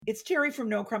It's Terry from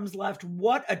No Crumbs Left.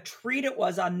 What a treat it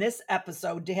was on this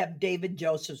episode to have David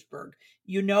Josephsberg.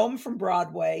 You know him from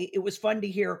Broadway. It was fun to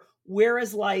hear where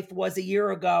his life was a year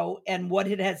ago and what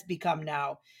it has become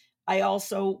now. I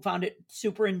also found it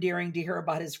super endearing to hear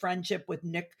about his friendship with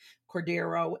Nick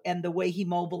Cordero and the way he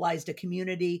mobilized a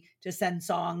community to send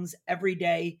songs every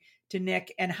day to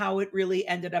Nick and how it really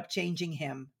ended up changing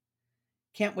him.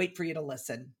 Can't wait for you to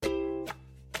listen.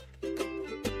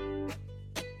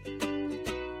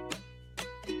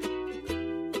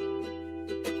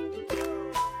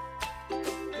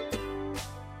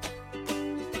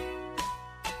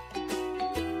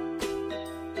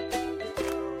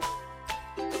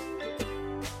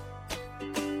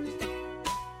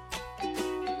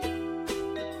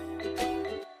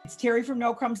 Terry from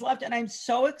No Crumbs Left, and I'm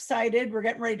so excited. We're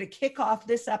getting ready to kick off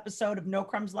this episode of No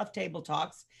Crumbs Left Table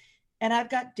Talks. And I've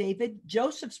got David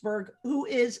Josephsberg, who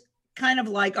is kind of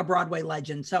like a Broadway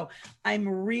legend. So I'm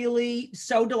really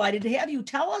so delighted to have you.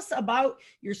 Tell us about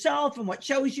yourself and what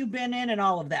shows you've been in and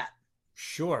all of that.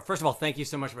 Sure. First of all, thank you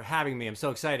so much for having me. I'm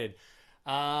so excited.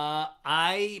 My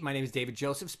name is David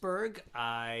Josephsberg.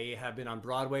 I have been on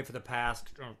Broadway for the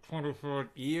past 24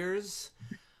 years.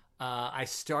 I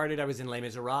was in Les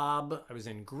Miserables, I was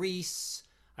in Grease,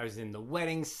 I was in The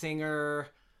Wedding Singer,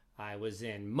 I was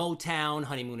in Motown,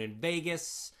 Honeymoon in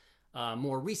Vegas.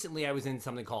 More recently, I was in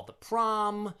something called The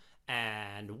Prom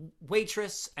and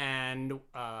Waitress, and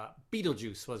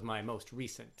Beetlejuice was my most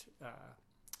recent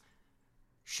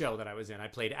show that I was in. I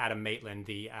played Adam Maitland,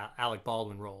 the Alec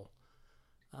Baldwin role.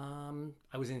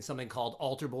 I was in something called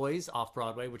Altar Boys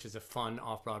off-Broadway, which is a fun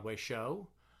off-Broadway show.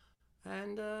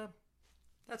 And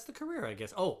that's the career, I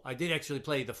guess. Oh, I did actually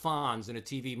play the Fonz in a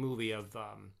TV movie of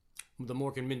the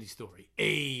Mork and Mindy story.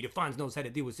 Hey, the Fonz knows how to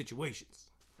deal with situations.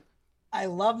 I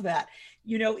love that.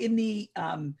 You know,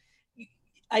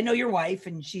 I know your wife,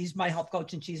 and she's my health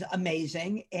coach, and she's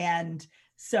amazing. And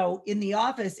so in the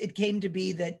office, it came to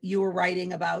be that you were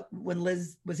writing about when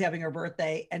Liz was having her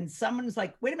birthday, and someone's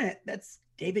like, wait a minute, that's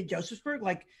David Josephsberg?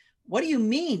 Like, what do you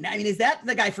mean? I mean, is that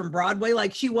the guy from Broadway?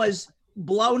 Like, she was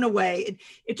blown away.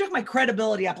 It took my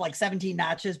credibility up like 17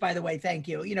 notches, by the way. Thank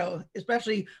you. You know,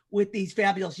 especially with these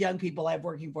fabulous young people I have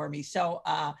working for me. So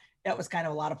that was kind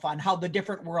of a lot of fun, how the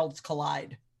different worlds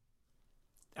collide.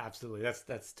 Absolutely.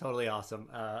 That's totally awesome.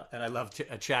 And I love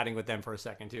chatting with them for a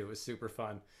second too. It was super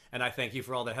fun. And I thank you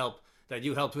for all the help that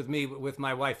you helped with me, with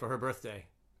my wife for her birthday.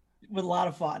 With a lot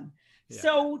of fun. Yeah.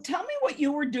 So tell me what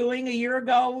you were doing a year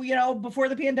ago, you know, before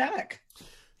the pandemic.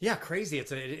 Yeah, crazy.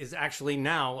 It is actually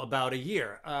now about a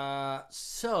year.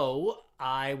 So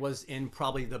I was in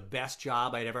probably the best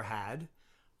job I'd ever had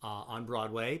on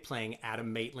Broadway, playing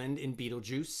Adam Maitland in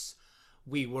Beetlejuice.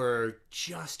 We were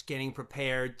just getting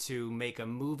prepared to make a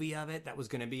movie of it that was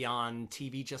going to be on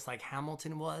TV just like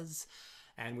Hamilton was.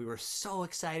 And we were so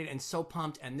excited and so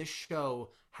pumped. And this show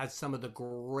had some of the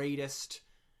greatest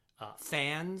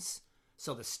fans.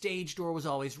 So the stage door was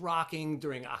always rocking.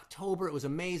 During October, it was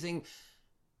amazing.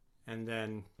 And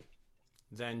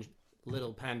then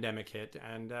little pandemic hit,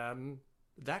 and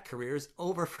that career is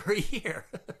over for a year.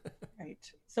 Right.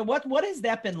 So what has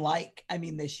that been like? I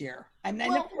mean, this year. And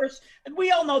of course,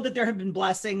 we all know that there have been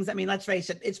blessings. I mean, let's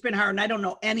face it, it's been hard. And I don't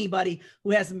know anybody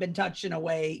who hasn't been touched in a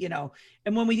way, you know.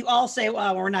 And when we all say,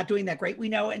 well, we're not doing that great, we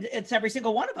know it's every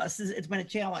single one of us. It's been a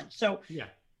challenge. So yeah,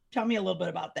 tell me a little bit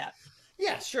about that.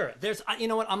 Yeah, sure. You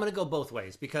know what? I'm going to go both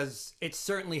ways, because it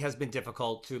certainly has been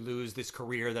difficult to lose this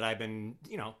career that I've been,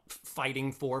 you know,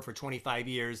 fighting for 25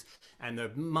 years, and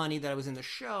the money that I was in the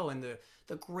show, and the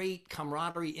great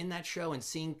camaraderie in that show, and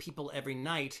seeing people every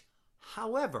night.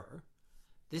 However,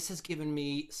 this has given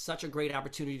me such a great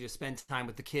opportunity to spend time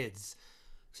with the kids.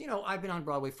 So, you know, I've been on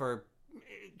Broadway for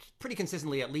pretty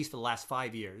consistently, at least for the last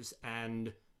 5 years,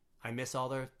 and I miss all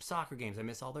their soccer games. I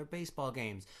miss all their baseball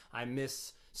games. I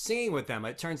miss singing with them.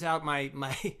 It turns out my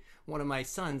one of my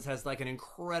sons has like an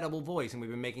incredible voice, and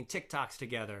we've been making TikToks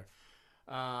together.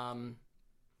 And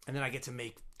then I get to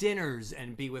make dinners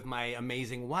and be with my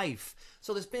amazing wife.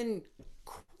 So there's been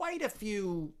quite a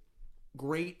few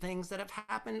great things that have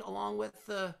happened, along with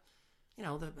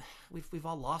we've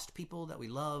all lost people that we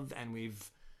love, and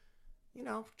we've, you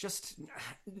know, just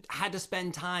had to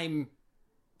spend time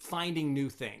finding new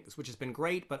things, which has been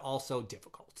great, but also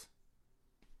difficult.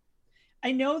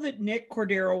 I know that Nick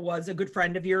Cordero was a good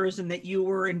friend of yours, and that you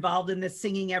were involved in this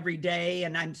singing every day.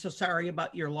 And I'm so sorry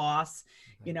about your loss.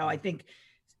 You know, I think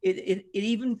it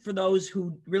even for those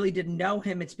who really didn't know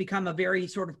him, it's become a very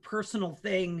sort of personal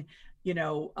thing, you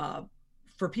know,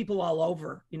 for people all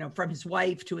over, you know, from his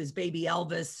wife to his baby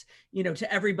Elvis, you know,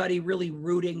 to everybody really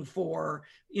rooting for,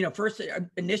 you know, first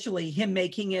initially him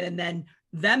making it, and then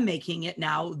them making it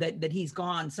now that he's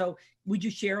gone. So would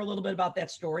you share a little bit about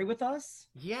that story with us?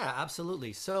 Yeah,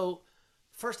 absolutely. So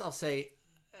first I'll say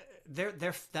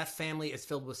that family is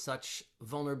filled with such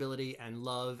vulnerability and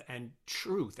love and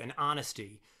truth and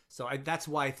honesty. So that's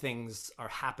why things are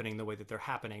happening the way that they're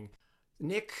happening.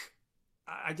 Nick,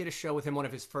 I did a show with him, one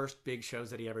of his first big shows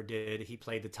that he ever did. He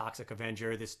played the Toxic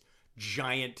Avenger, this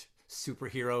giant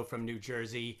superhero from New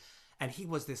Jersey. And he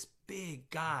was this big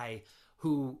guy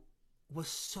who was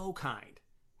so kind,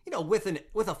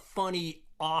 with a funny,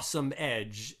 awesome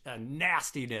edge, a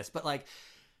nastiness, but like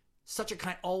such a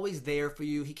kind, always there for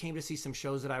you. He came to see some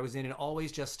shows that I was in and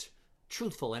always just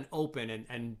truthful and open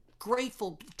and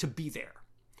grateful to be there.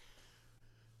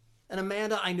 And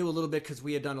Amanda, I knew a little bit because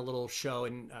we had done a little show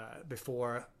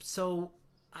before. So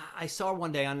I saw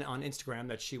one day on Instagram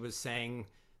that she was saying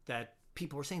that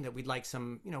people were saying that we'd like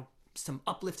some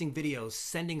uplifting videos,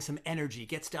 sending some energy,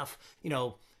 get stuff,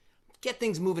 get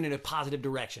things moving in a positive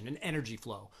direction, an energy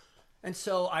flow. And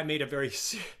so I made a very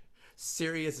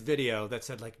serious video that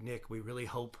said, like, Nick, we really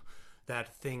hope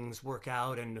that things work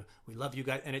out and we love you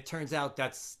guys. And it turns out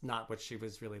that's not what she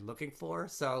was really looking for.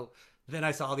 So then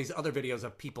I saw all these other videos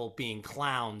of people being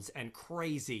clowns and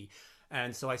crazy.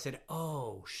 And so I said,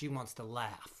 oh, she wants to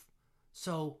laugh.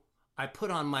 So I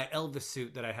put on my Elvis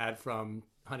suit that I had from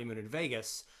Honeymoon in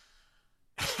Vegas.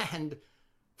 And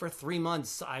for 3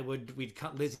 months,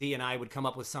 Lizzie and I would come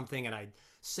up with something and I'd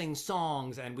sing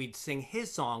songs and we'd sing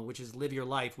his song, which is Live Your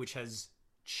Life, which has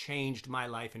changed my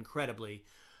life incredibly.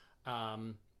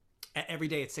 Every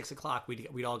day at 6 o'clock,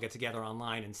 we'd all get together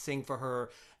online and sing for her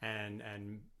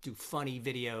and do funny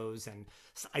videos. And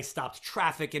I stopped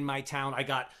traffic in my town. I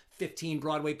got 15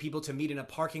 Broadway people to meet in a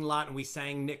parking lot and we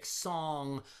sang Nick's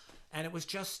song. And it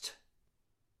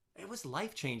was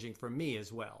life-changing for me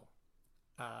as well.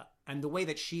 And the way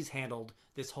that she's handled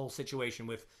this whole situation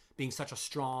with being such a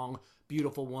strong,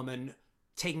 beautiful woman,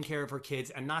 taking care of her kids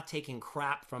and not taking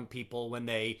crap from people when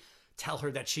they tell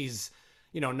her that she's,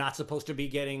 not supposed to be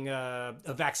getting a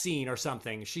vaccine or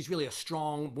something. She's really a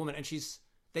strong woman, and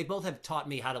they both have taught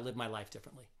me how to live my life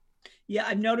differently. Yeah,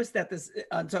 I've noticed that this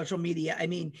on social media. I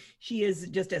mean, she is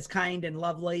just as kind and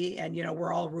lovely, and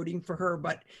we're all rooting for her,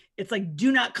 but it's like,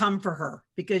 do not come for her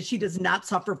because she does not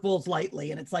suffer fools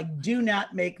lightly. And it's like, do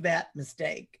not make that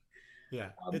mistake. Yeah,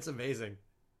 it's amazing.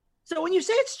 So when you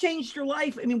say it's changed your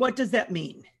life, I mean, what does that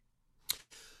mean?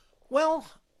 Well,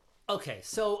 okay,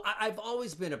 so I've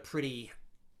always been a pretty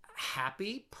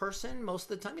happy person most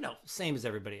of the time, same as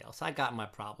everybody else. I got my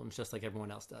problems just like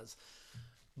everyone else does.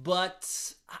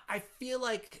 But I feel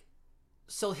like,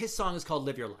 so his song is called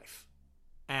Live Your Life.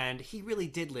 And he really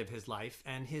did live his life,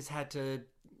 and his had to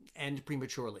end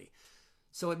prematurely.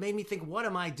 So it made me think, what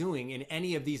am I doing in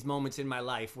any of these moments in my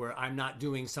life where I'm not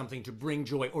doing something to bring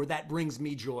joy, or that brings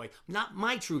me joy? Not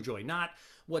my true joy, not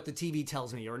what the TV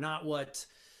tells me, or not what,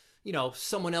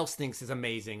 someone else thinks is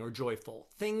amazing or joyful.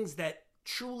 Things that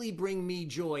truly bring me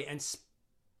joy, and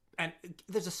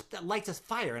that lights a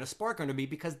fire and a spark under me,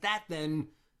 because that then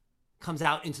comes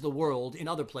out into the world in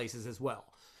other places as well.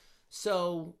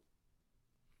 So,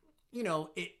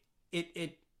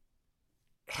 it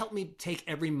helped me take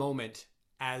every moment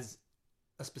as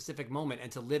a specific moment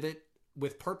and to live it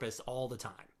with purpose all the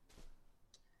time.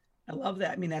 I love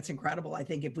that. I mean, that's incredible. I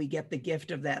think if we get the gift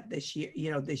of that this year,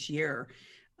 it's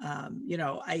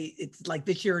like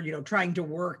this year, trying to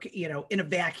work, in a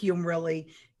vacuum, really,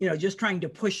 just trying to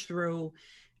push through.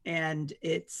 And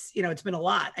it's been a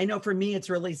lot. I know for me,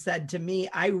 it's really said to me,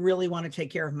 I really want to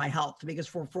take care of my health, because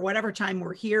for whatever time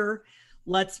we're here,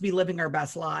 let's be living our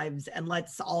best lives, and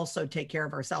let's also take care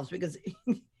of ourselves, because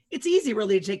it's easy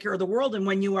really to take care of the world. And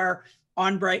when you are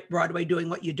on Broadway doing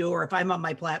what you do, or if I'm on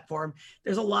my platform,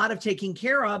 there's a lot of taking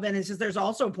care of. And it's just, there's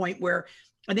also a point where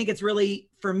I think it's really,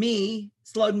 for me,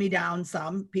 slowed me down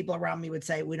some. People around me would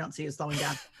say, we don't see you slowing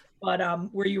down. But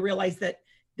where you realize that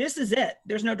this is it.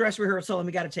 There's no dress rehearsal, and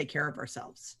we got to take care of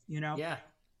ourselves, Yeah.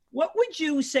 What would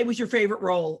you say was your favorite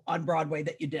role on Broadway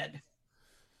that you did?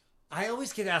 I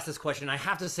always get asked this question. I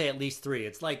have to say at least 3.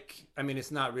 It's like, I mean,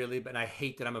 it's not really, but I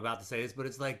hate that I'm about to say this, but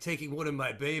it's like taking one of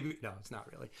my baby. No, it's not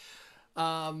really.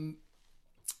 I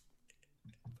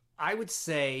would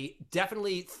say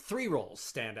definitely 3 roles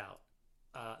stand out.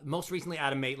 Most recently,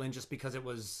 Adam Maitland, just because it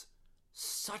was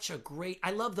such a great.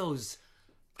 I love those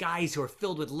guys who are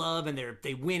filled with love and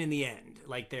they win in the end.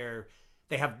 Like they're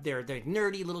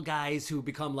nerdy little guys who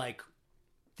become like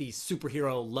these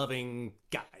superhero loving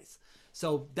guys.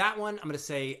 So that one, I'm gonna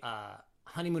say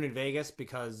Honeymoon in Vegas,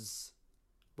 because,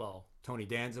 well, Tony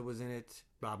Danza was in it,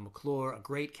 Rob McClure, a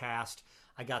great cast.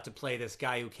 I got to play this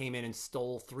guy who came in and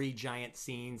stole 3 giant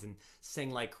scenes and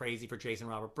sang like crazy for Jason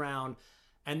Robert Brown.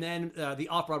 And then the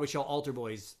off-Broadway show Altar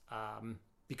Boys,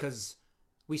 because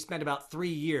we spent about 3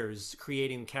 years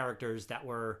creating characters that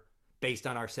were based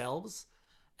on ourselves,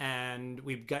 and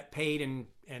we got paid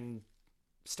in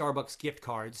Starbucks gift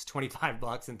cards,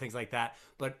 $25 and things like that.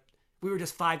 But we were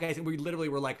just five guys, and we literally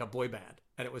were like a boy band,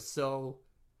 and it was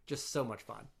just so much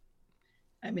fun.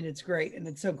 I mean, it's great. And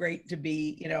it's so great to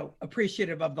be,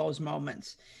 appreciative of those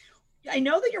moments. I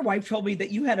know that your wife told me that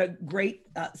you had a great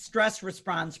stress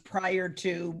response prior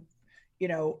to, you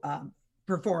know, um,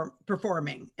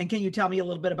 performing. And can you tell me a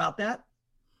little bit about that?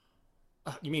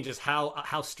 You mean just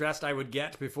how stressed I would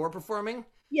get before performing?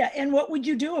 Yeah. And what would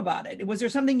you do about it? Was there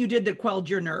something you did that quelled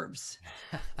your nerves?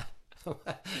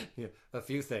 Yeah, a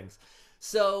few things.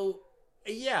 So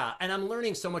yeah, and I'm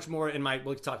learning so much more in my.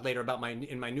 We'll talk later about my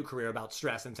new career about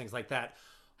stress and things like that.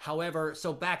 However,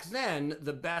 so back then,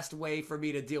 the best way for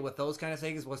me to deal with those kind of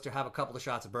things was to have a couple of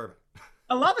shots of bourbon.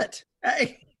 I love it.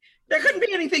 Hey, there couldn't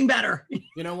be anything better.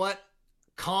 You know what?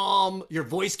 Calm, your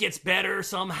voice gets better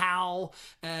somehow,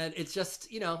 and it's just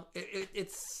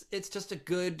it's just a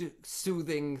good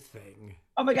soothing thing.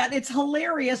 Oh my God, it's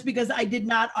hilarious because I did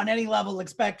not on any level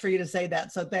expect for you to say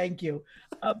that. So thank you.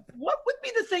 What would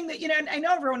be the thing that, and I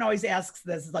know everyone always asks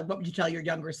this, is like, what would you tell your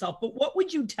younger self? But what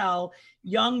would you tell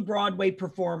young Broadway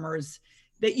performers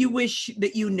that you wish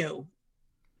that you knew,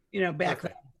 back then?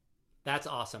 Perfect. That's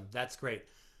awesome. That's great.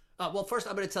 Well, first,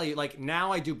 I'm going to tell you, like,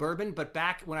 now I do bourbon, but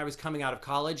back when I was coming out of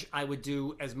college, I would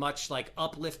do as much, like,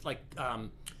 uplift, like,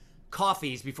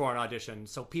 coffees before an audition.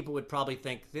 So people would probably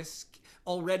think this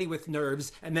already with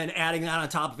nerves, and then adding that on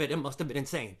top of it, it must have been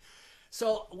insane.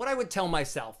 So what I would tell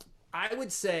myself, I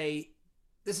would say,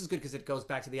 this is good because it goes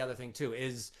back to the other thing, too,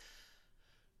 is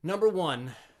number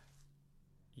one,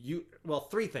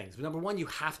 three things. Number one, you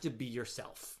have to be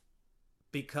yourself.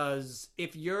 Because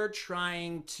if you're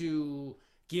trying to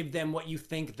give them what you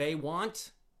think they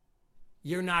want,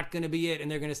 you're not going to be it, and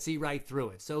they're going to see right through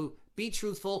it. So be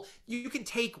truthful. You can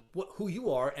take who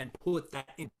you are and put that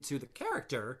into the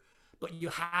character, but you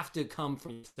have to come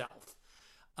from yourself.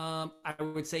 I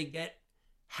would say get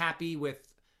happy with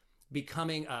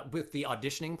becoming with the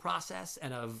auditioning process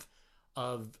and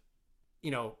of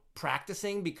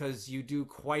practicing, because you do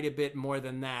quite a bit more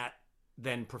than that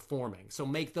than performing. So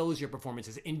make those your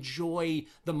performances. Enjoy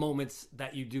the moments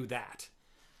that you do that.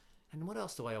 And what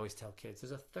else do I always tell kids?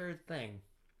 There's a third thing.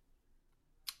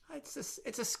 It's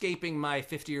escaping my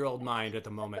 50-year-old mind at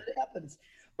the moment. It happens.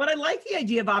 But I like the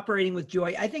idea of operating with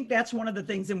joy. I think that's one of the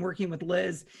things in working with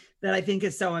Liz that I think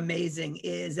is so amazing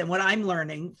and what I'm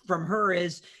learning from her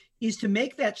is to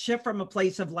make that shift from a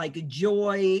place of like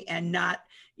joy and not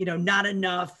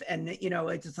enough. And,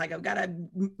 it's just like, I've got to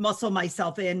muscle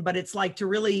myself in, but it's like to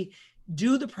really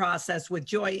do the process with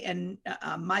joy. And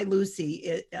my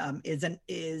Lucy is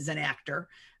an actor.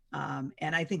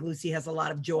 And I think Lucy has a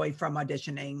lot of joy from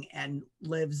auditioning and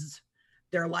lives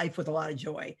their life with a lot of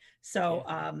joy. So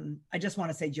I just want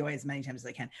to say joy as many times as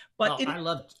I can. But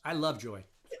I love joy.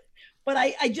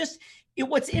 But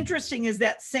what's interesting is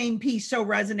that same piece so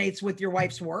resonates with your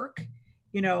wife's work,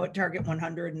 at Target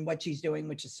 100 and what she's doing,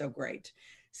 which is so great.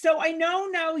 So I know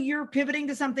now you're pivoting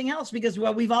to something else because,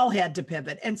 well, we've all had to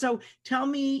pivot. And so tell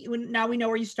me, now we know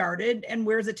where you started and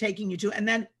where's it taking you to? And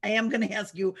then I am going to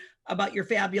ask you about your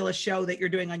fabulous show that you're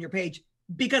doing on your page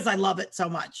because I love it so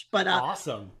much. But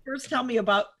awesome. First, tell me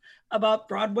about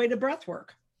Broadway to Breathwork.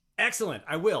 Excellent.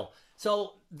 I will.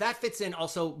 So that fits in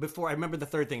also before I remember the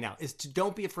third thing now is to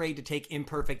don't be afraid to take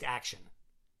imperfect action.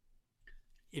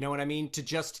 You know what I mean? To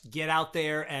just get out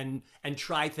there and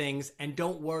try things and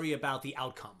don't worry about the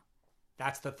outcome.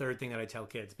 That's the third thing that I tell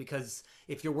kids, because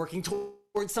if you're working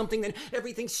towards something, then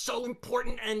everything's so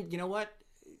important, and you know what?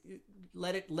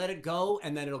 Let it go,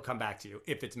 and then it'll come back to you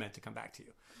if it's meant to come back to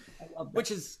you. I love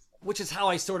that. Which is how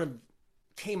I sort of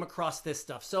came across this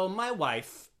stuff. So my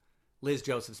wife, Liz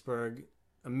Josephsberg,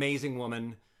 amazing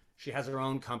woman. She has her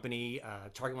own company,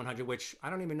 Target 100, which I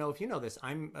don't even know if you know this.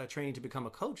 I'm training to become a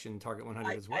coach in Target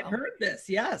 100 as well. I've heard this,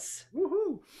 yes.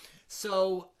 Woohoo!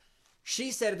 So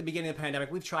she said at the beginning of the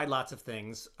pandemic, we've tried lots of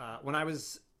things. When I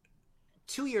was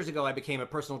 2 years ago, I became a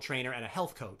personal trainer and a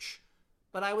health coach.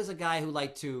 But I was a guy who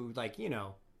liked to,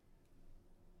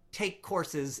 take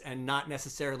courses and not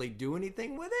necessarily do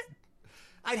anything with it.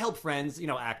 I'd help friends,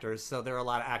 actors. So there are a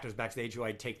lot of actors backstage who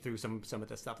I'd take through some of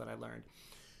the stuff that I learned.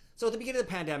 So at the beginning of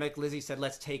the pandemic, Lizzie said,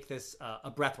 let's take this, a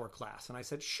breathwork class. And I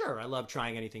said, sure, I love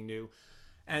trying anything new.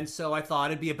 And so I thought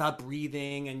it'd be about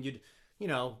breathing and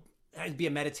it'd be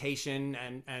a meditation.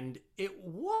 And it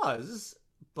was,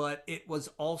 but it was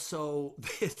also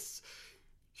this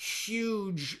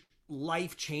huge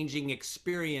life-changing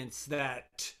experience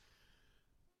that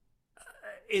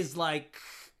is like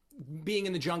being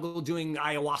in the jungle doing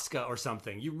ayahuasca or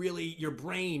something. You really, your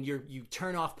brain, you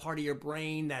turn off part of your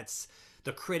brain that's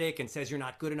the critic and says you're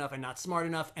not good enough and not smart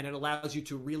enough, and it allows you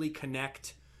to really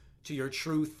connect to your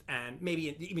truth and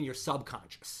maybe even your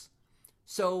subconscious.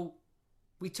 So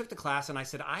we took the class and I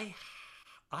said, I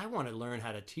want to learn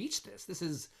how to teach this. This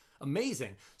is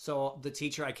amazing. So the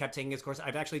teacher, I kept taking his course.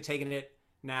 I've actually taken it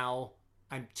now.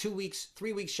 I'm 3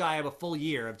 weeks shy of a full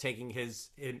year of taking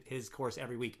his course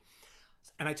every week.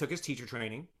 And I took his teacher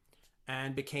training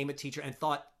and became a teacher, and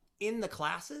thought in the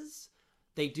classes,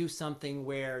 they do something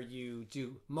where you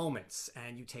do moments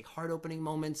and you take heart opening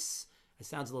moments. It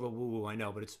sounds a little woo woo, I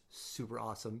know, but it's super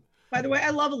awesome. By the way, I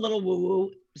love a little woo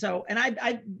woo. So, and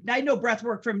I know breath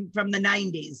work from the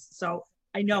 90s. So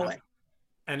I know it.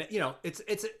 And you know, it's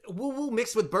woo woo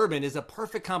mixed with bourbon is a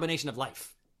perfect combination of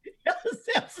life. Yes,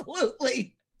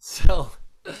 absolutely. So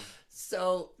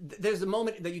there's a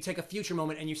moment that you take a future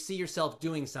moment and you see yourself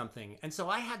doing something. And so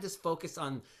I had this focus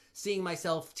on seeing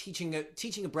myself teaching a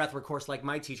breathwork course like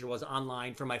my teacher was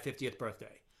online for my 50th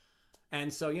birthday.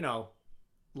 And so, you know,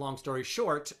 long story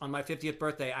short, on my 50th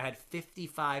birthday, I had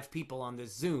 55 people on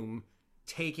this Zoom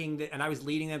and I was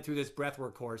leading them through this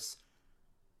breathwork course.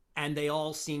 And they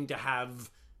all seemed to have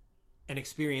an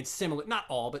experience similar, not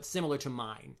all, but similar to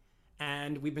mine.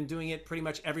 And we've been doing it pretty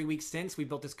much every week since. We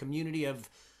built this community of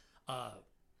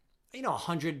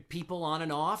 100 people on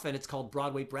and off, and it's called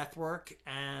Broadway Breathwork.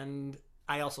 And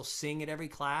I also sing at every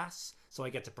class, so I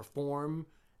get to perform,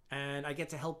 and I get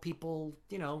to help people,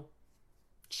 you know,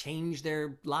 change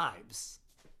their lives.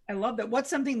 I love that. What's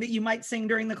something that you might sing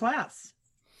during the class?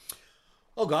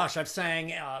 Oh gosh, I've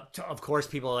sang, of course,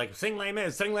 people are like, sing Les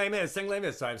Mis, sing Les Mis, sing Les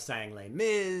Mis. So I've sang Les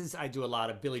Mis. I do a lot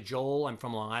of Billy Joel. I'm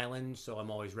from Long Island, so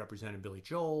I'm always representing Billy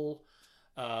Joel.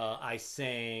 I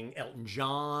sing Elton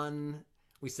John.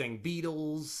 We sing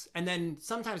Beatles. And then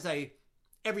sometimes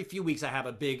every few weeks I have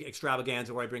a big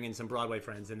extravaganza where I bring in some Broadway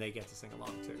friends and they get to sing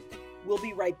along too. We'll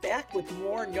be right back with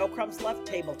more No Crumbs Left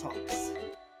Table Talks.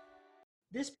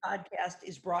 This podcast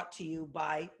is brought to you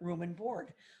by Room and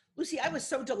Board. Lucy, I was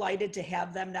so delighted to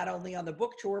have them not only on the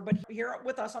book tour, but here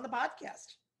with us on the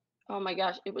podcast. Oh my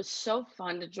gosh, it was so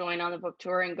fun to join on the book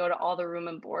tour and go to all the room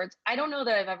and boards. I don't know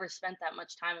that I've ever spent that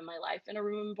much time in my life in a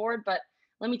room and board, but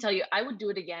let me tell you, I would do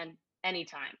it again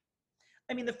anytime.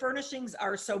 I mean, the furnishings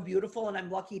are so beautiful, and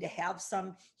I'm lucky to have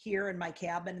some here in my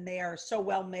cabin, and they are so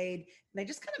well made, and they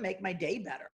just kind of make my day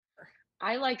better.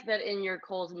 I like that in your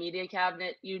Kohl's media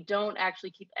cabinet, you don't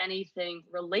actually keep anything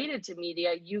related to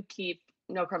media. You keep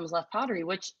No Crumbs Left pottery,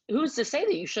 which who's to say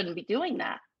that you shouldn't be doing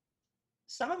that?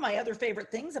 Some of my other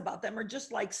favorite things about them are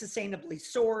just like sustainably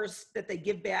sourced, that they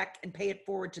give back and pay it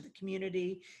forward to the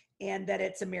community, and that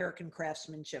it's American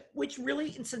craftsmanship, which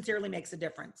really and sincerely makes a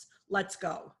difference. Let's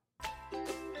go.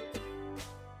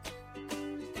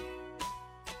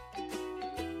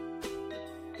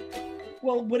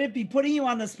 Well, would it be putting you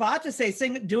on the spot to say,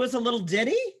 do us a little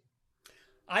ditty?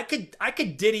 I could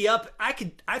ditty up. I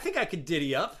think I could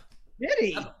ditty up.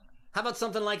 Ditty? How about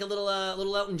something like a little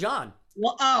Elton John?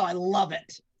 Well, oh, I love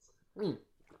it.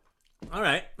 All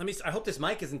right. I hope this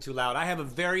mic isn't too loud. I have a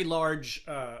very large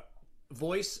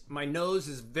voice. My nose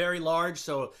is very large,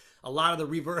 so a lot of the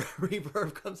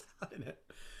reverb comes out in it.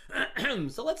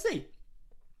 So let's see.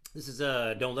 This is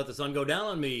Don't Let the Sun Go Down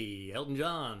on Me, Elton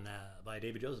John by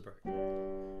David Josephberg.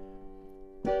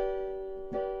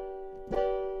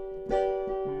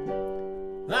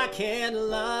 I can't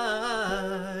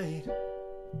light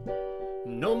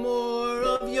no more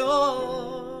of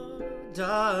your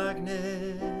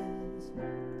darkness.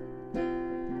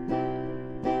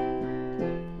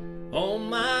 All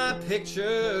my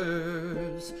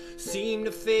pictures seem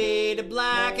to fade to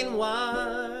black and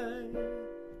white.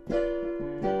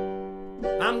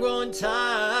 I'm growing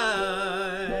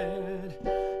tired,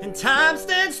 and time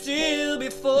stands still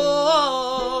before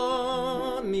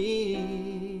me.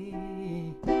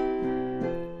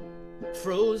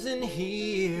 Frozen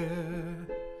here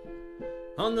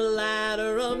on the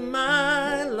ladder of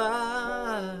my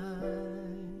life.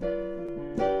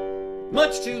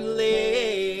 Much too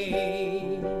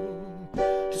late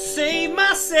to save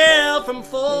myself from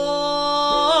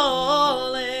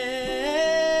falling.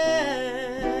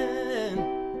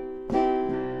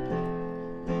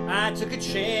 I took a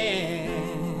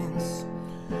chance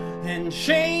and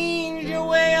changed your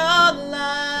way of life,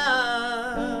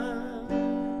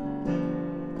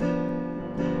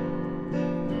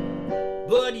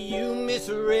 but you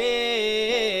misread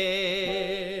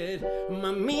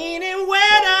my meaning when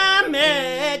I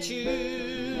met you.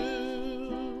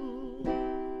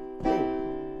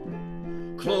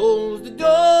 Closed the door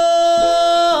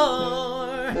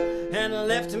and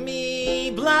left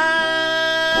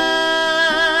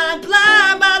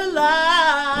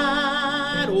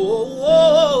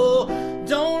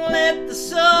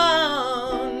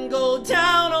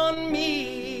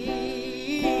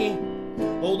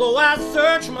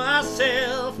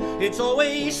It's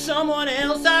always someone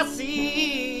else I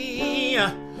see.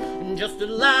 Just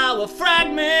allow a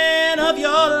fragment of your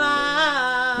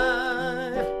life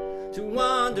to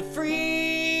wander free.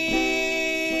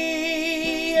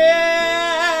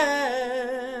 Yeah,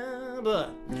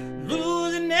 but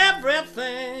losing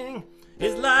everything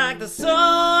is like the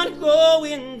sun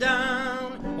going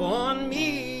down on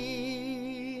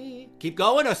me. Keep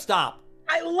going or stop?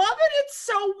 I love it. It's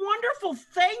so wonderful.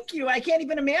 Thank you. I can't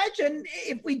even imagine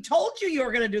if we told you you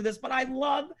were going to do this, but I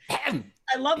love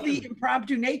the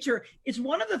impromptu nature. It's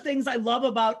one of the things I love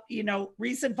about,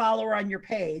 recent follower on your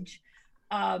page.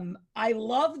 I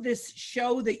love this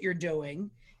show that you're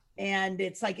doing, and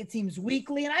it's like, it seems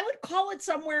weekly, and I would call it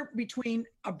somewhere between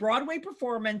a Broadway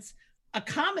performance, a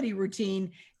comedy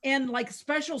routine, and like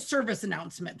special service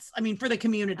announcements. I mean, for the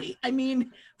community. I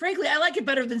mean, frankly, I like it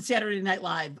better than Saturday Night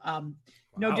Live.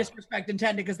 No disrespect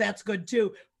intended, because that's good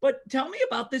too. But tell me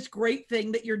about this great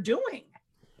thing that you're doing.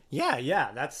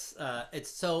 Yeah. That's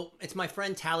it's my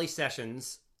friend Tally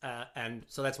Sessions, and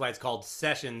so that's why it's called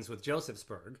Sessions with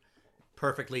Josephsburg.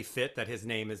 Perfectly fit that his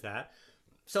name is that.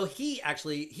 So he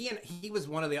was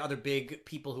one of the other big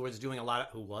people who were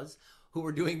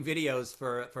doing videos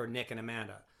for Nick and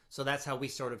Amanda. So that's how we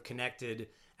sort of connected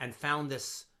and found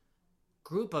this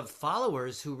group of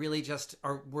followers who really just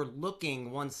were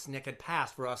looking, once Nick had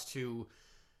passed, for us to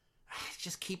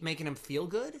just keep making him feel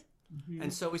good. Mm-hmm.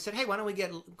 And so we said, hey, why don't we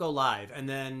go live? And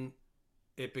then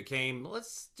it became,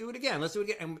 let's do it again.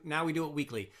 And now we do it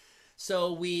weekly.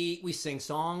 So we sing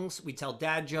songs, we tell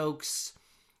dad jokes,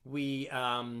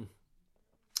 and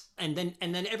then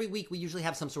every week we usually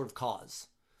have some sort of cause.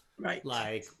 Right.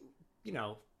 Like,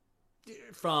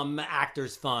 from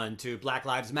Actors Fund to Black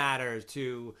Lives Matter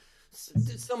to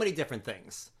so many different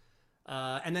things.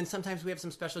 And then sometimes we have some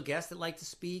special guests that like to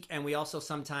speak. And we also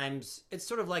sometimes, it's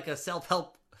sort of like a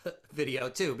self-help video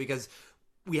too, because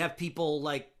we have people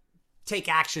like take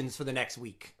actions for the next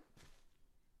week.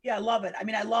 Yeah, I love it. I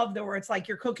mean, I love where it's like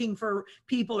you're cooking for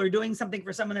people or doing something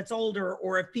for someone that's older,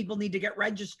 or if people need to get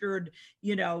registered,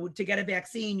 to get a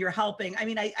vaccine, you're helping. I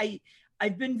mean,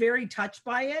 I've been very touched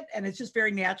by it, and it's just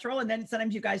very natural. And then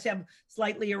sometimes you guys have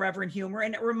slightly irreverent humor.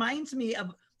 And it reminds me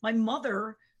of my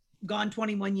mother, gone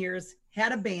 21 years,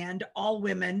 had a band, all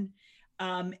women,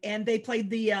 and they played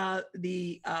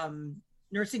the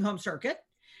nursing home circuit.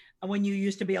 When you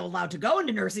used to be allowed to go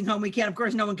into nursing home, we can't, of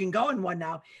course, no one can go in one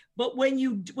now. But when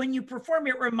you perform,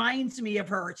 it reminds me of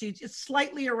her. She's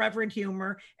slightly irreverent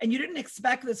humor, and you didn't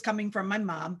expect this coming from my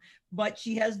mom, but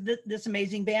she has this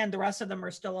amazing band. The rest of them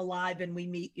are still alive, and we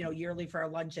meet, yearly for our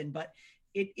luncheon. But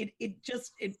it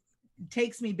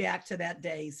takes me back to that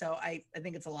day. So I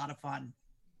think it's a lot of fun.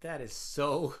 That is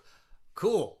so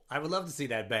cool. I would love to see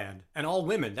that band, and all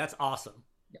women. That's awesome.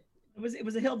 It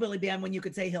was a hillbilly band when you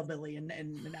could say hillbilly, and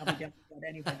now we don't do that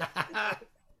anyway.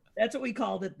 That's what we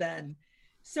called it then.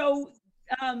 So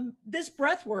this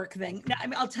breath work thing, now, I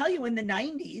mean, I'll tell you, in the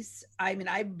 90s, I mean,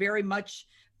 I very much,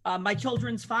 my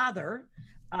children's father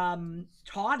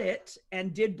taught it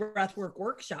and did breath work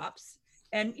workshops,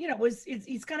 and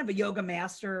he's kind of a yoga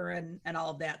master and all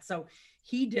of that. So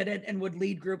he did it and would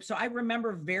lead groups. So I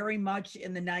remember very much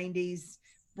in the 90s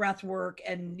breath work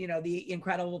and the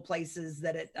incredible places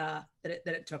that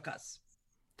it took us.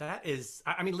 That is,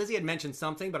 I mean, Lizzie had mentioned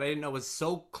something, but I didn't know it was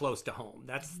so close to home.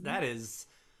 That's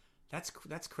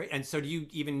great. And so do you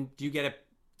get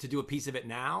to do a piece of it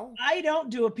now? I don't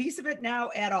do a piece of it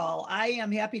now at all. I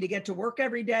am happy to get to work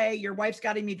every day. Your wife's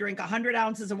gotten me drink 100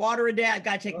 ounces of water a day. I've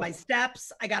got to take my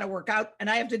steps. I got to work out, and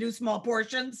I have to do small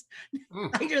portions.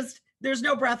 There's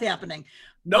no breath happening.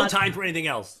 No time for anything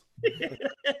else.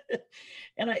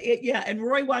 And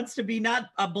Roy wants to be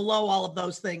not below all of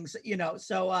those things,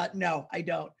 so no, I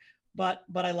don't, but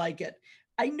I like it.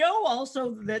 I know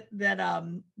also that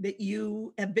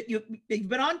you've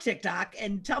been on TikTok,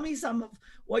 and tell me some of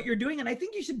what you're doing. And I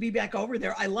think you should be back over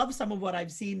there. I love some of what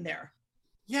I've seen there.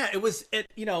 Yeah,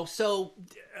 so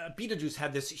Beetlejuice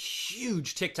had this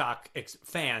huge TikTok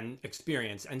fan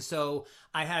experience. And so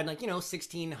I had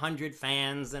 1,600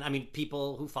 fans, and I mean,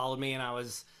 people who followed me, and I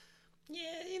was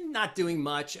not doing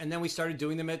much. And then we started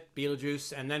doing them at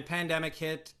Beetlejuice, and then pandemic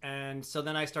hit. And so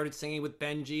then I started singing with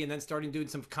Benji, and then started doing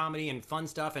some comedy and fun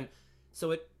stuff. And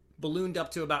so it ballooned up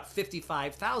to about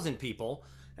 55,000 people.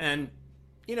 And,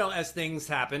 as things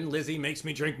happen, Lizzie makes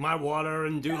me drink my water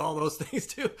and do all those things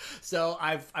too. So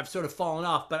I've sort of fallen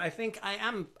off, but I think I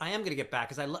am going to get back,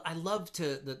 because I love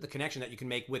the connection that you can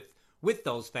make with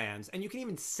those fans. And you can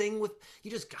even sing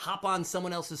you just hop on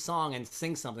someone else's song and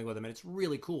sing something with them, and it's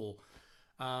really cool.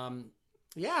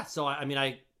 So I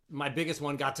mean, my biggest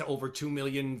one got to over 2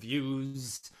 million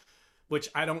views, which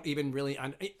I don't even really,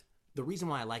 the reason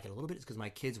why I like it a little bit is because my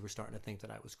kids were starting to think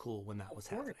that I was cool when that was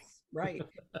happening. Right.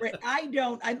 Right.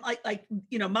 I'm like,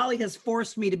 Molly has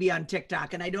forced me to be on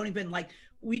TikTok, and I don't even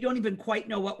we don't even quite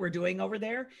know what we're doing over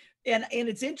there. And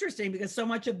it's interesting because so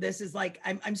much of this is like,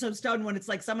 I'm so stoned when it's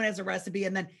like someone has a recipe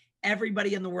and then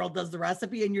everybody in the world does the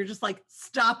recipe. And you're just like,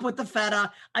 stop with the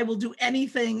feta. I will do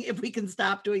anything if we can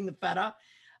stop doing the feta.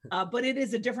 But it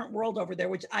is a different world over there,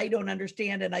 which I don't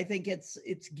understand. And I think it's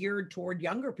geared toward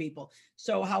younger people.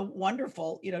 So how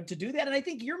wonderful, to do that. And I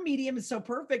think your medium is so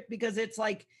perfect because it's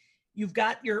like, you've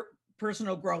got your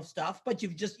personal growth stuff, but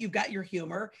you've got your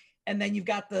humor, and then you've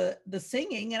got the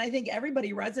singing. And I think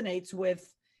everybody resonates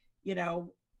with,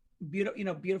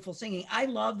 beautiful singing. I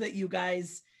love that you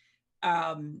guys,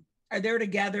 are there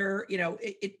together,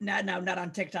 not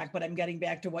on TikTok, but I'm getting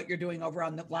back to what you're doing over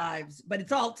on the lives, but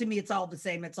to me, it's all the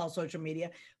same. It's all social media,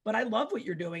 but I love what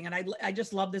you're doing. And I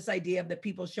just love this idea of that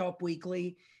people show up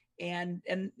weekly and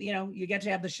you get to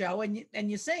have the show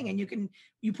and you sing, and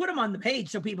you put them on the page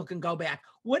so people can go back.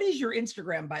 What is your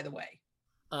Instagram, by the way?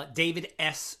 David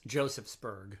S.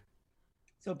 Josephsberg.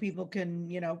 So people can,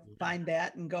 find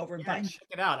that and go over and find. Check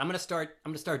it out. I'm gonna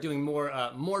start doing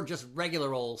more just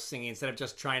regular old singing instead of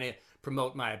just trying to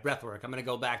promote my breath work. I'm gonna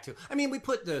go back to. I mean, we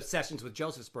put the sessions with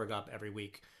Josephsberg up every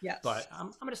week. Yes. But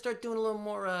I'm gonna start doing a little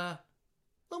more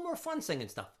fun singing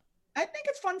stuff. I think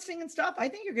it's fun singing stuff. I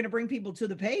think you're gonna bring people to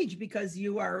the page because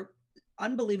you are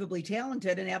unbelievably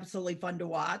talented and absolutely fun to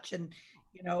watch. And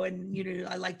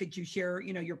I like that you share,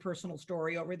 your personal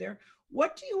story over there.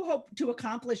 What do you hope to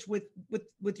accomplish with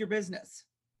your business?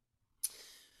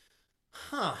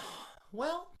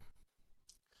 Well,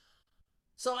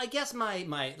 so I guess my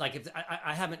if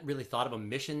I haven't really thought of a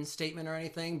mission statement or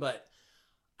anything, but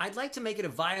I'd like to make it a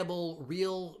viable,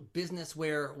 real business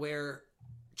where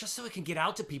just so it can get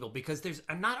out to people, because there's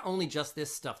not only just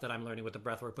this stuff that I'm learning with the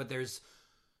breathwork, but there's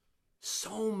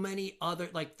so many other,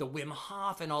 like the Wim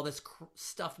Hof and all this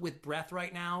stuff with breath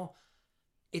right now.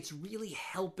 It's really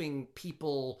helping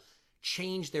people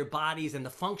change their bodies and the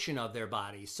function of their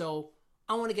bodies. So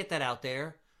I want to get that out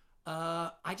there.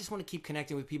 I just want to keep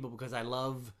connecting with people because I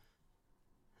love,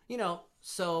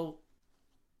 so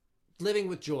living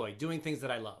with joy, doing things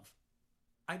that I love.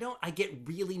 I get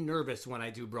really nervous when I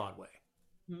do Broadway.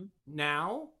 Mm-hmm.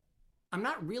 Now, I'm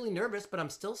not really nervous, but I'm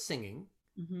still singing.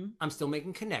 Mm-hmm. I'm still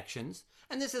making connections.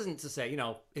 And this isn't to say,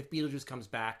 if Beetlejuice comes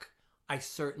back, I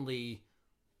certainly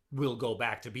will go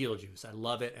back to Beetlejuice. I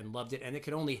love it and loved it. And it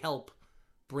can only help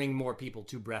bring more people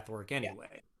to breathwork anyway.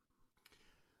 Yeah.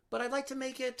 But I'd like to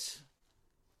make it,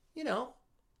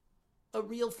 a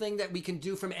real thing that we can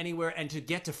do from anywhere, and to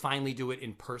get to finally do it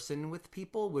in person with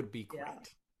people would be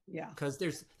great. Yeah. Because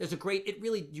there's a great,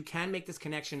 you can make this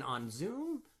connection on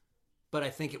Zoom, but I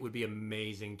think it would be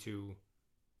amazing to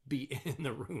be in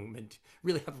the room and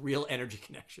really have real energy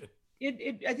connection.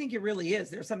 I think it really is.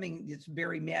 There's something that's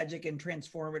very magic and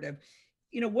transformative.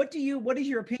 What is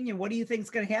your opinion? What do you think is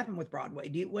going to happen with Broadway?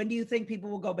 When do you think people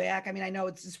will go back? I mean, I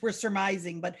know we're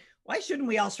surmising, but why shouldn't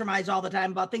we all surmise all the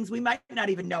time about things we might not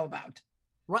even know about?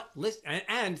 Right. Listen,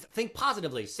 and think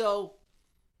positively. So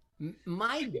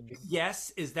my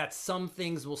guess is that some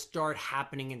things will start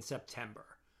happening in September.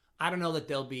 I don't know that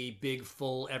there'll be big,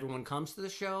 full, everyone comes to the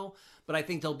show, but I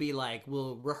think they'll be like,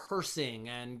 we're rehearsing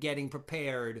and getting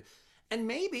prepared. And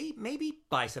maybe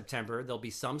by September, there'll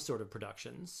be some sort of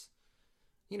productions.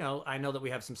 I know that we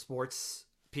have some sports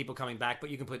people coming back, but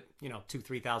you can put,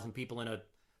 2,000-3,000 people in a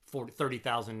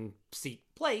 30,000 seat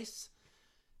place.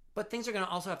 But things are going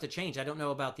to also have to change. I don't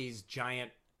know about these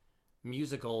giant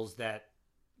musicals that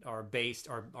are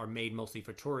made mostly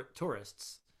for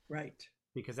tourists. Right.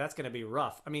 Because that's going to be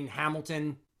rough. I mean,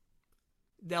 Hamilton,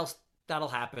 that'll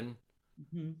happen.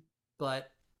 Mm-hmm.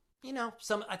 But,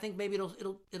 I think maybe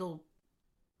it'll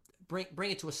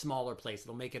bring it to a smaller place.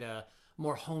 It'll make it a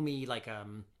more homey, like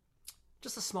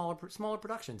just a smaller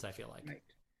productions, I feel like.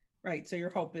 Right. So your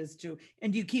hope is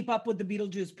and do you keep up with the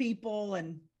Beetlejuice people?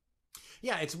 And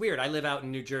yeah, it's weird. I live out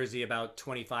in New Jersey, about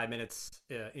 25 minutes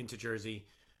into Jersey,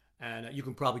 and you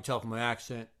can probably tell from my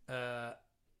accent.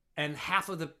 And half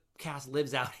of the cast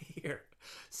lives out here.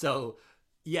 So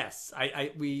yes,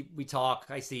 we talk.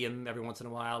 I see him every once in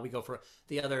a while. We go for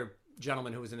the other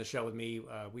gentleman who was in the show with me.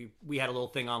 We had a little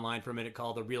thing online for a minute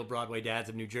called the Real Broadway Dads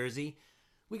of New Jersey.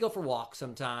 We go for walks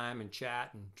sometime and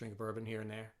chat and drink a bourbon here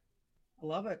and there. I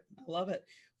love it. Well,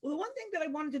 the one thing that I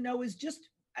wanted to know is just,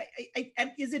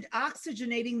 is it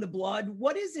oxygenating the blood?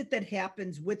 What is it that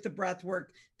happens with the breath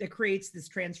work that creates this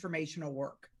transformational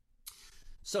work?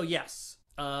 So yes,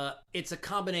 it's a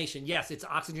combination. Yes, it's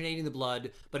oxygenating the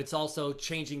blood, but it's also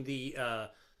changing the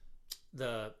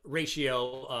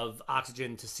ratio of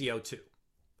oxygen to CO2.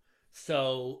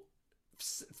 So,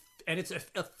 and it's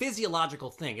a physiological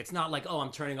thing. It's not like, oh,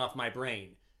 I'm turning off my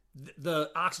brain. The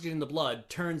oxygen in the blood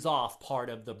turns off part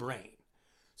of the brain.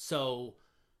 So,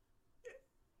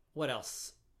 what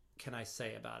else can I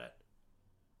say about it?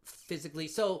 Physically,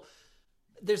 so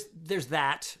there's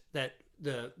that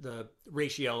the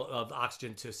ratio of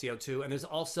oxygen to CO2, and there's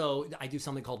also I do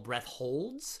something called breath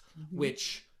holds,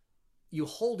 which you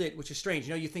hold it, which is strange.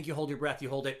 You think you hold your breath, you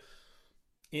hold it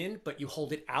in, but you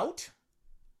hold it out,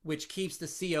 which keeps the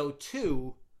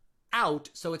CO2 out.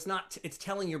 So it's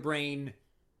telling your brain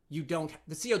the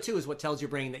CO2 is what tells your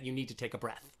brain that you need to take a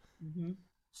breath.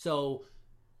 So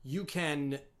you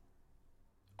can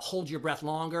hold your breath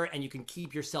longer, and you can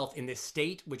keep yourself in this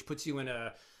state, which puts you in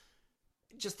a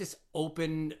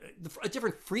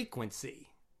different frequency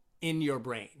in your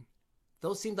brain.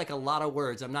 Those seemed like a lot of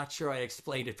words. I'm not sure I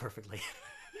explained it perfectly.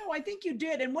 No, I think you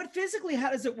did. And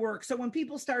how does it work? So when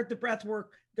people start the breath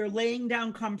work, they're laying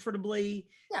down comfortably.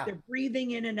 Yeah. They're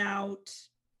breathing in and out.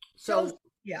 So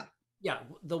yeah.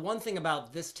 The one thing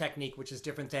about this technique, which is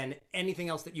different than anything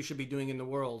else that you should be doing in the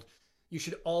world, you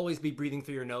should always be breathing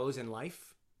through your nose in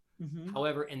life.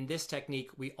 However, in this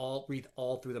technique, we all breathe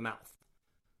all through the mouth.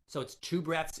 So it's 2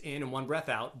 breaths in and 1 breath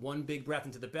out. 1 big breath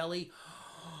into the belly,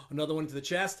 another one into the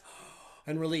chest,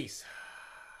 and release.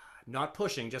 Not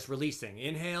pushing, just releasing.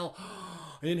 Inhale,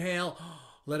 inhale,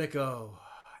 let it go.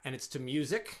 And it's to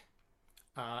music.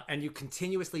 And you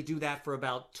continuously do that for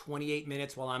about 28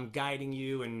 minutes while I'm guiding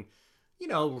you, and,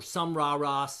 some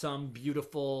rah-rah, some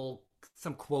beautiful,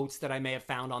 some quotes that I may have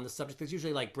found on the subject. There's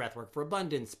usually like breath work for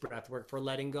abundance, breath work for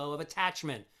letting go of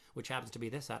attachment, which happens to be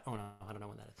this. Oh no, I don't know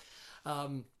what that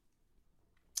is.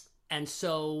 And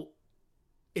so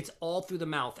it's all through the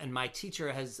mouth. And my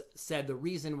teacher has said the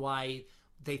reason why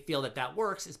they feel that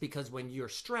works is because when you're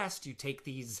stressed, you take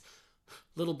these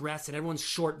little breaths, and everyone's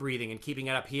short breathing and keeping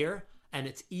it up here. And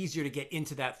it's easier to get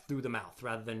into that through the mouth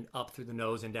rather than up through the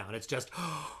nose and down. It's just...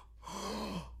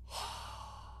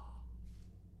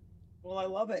 Well, I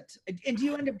love it. And do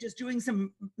you end up just doing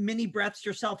some mini breaths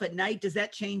yourself at night? Does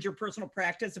that change your personal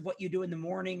practice of what you do in the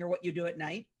morning or what you do at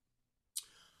night?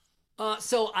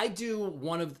 So I do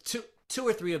one of two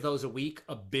or three of those a week,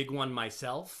 a big one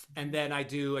myself. And then I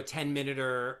do a 10-minute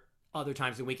or other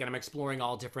times a week. And I'm exploring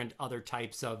all different other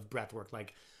types of breath work,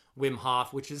 like Wim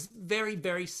Hof, which is very,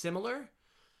 very similar.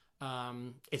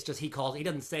 It's just, he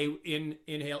doesn't say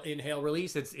inhale,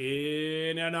 release. It's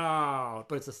in and out,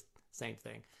 but it's the same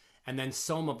thing. And then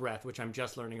Soma breath, which I'm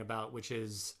just learning about, which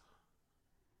is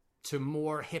to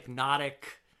more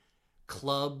hypnotic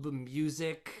club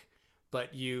music,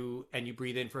 but you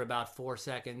breathe in for about 4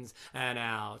 seconds and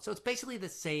out. So it's basically the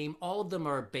same. All of them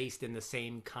are based in the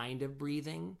same kind of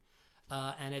breathing.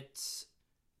 And it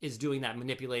is doing that,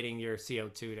 manipulating your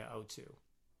CO2 to O2.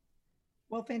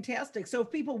 Well, fantastic. So if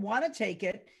people want to take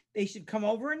it, they should come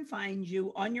over and find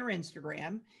you on your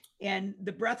Instagram. And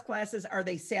the breath classes, are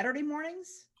they Saturday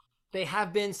mornings? They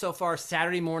have been so far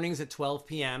Saturday mornings at 12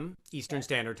 p.m. Eastern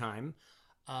Standard Time.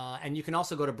 And you can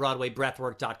also go to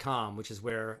BroadwayBreathwork.com, which is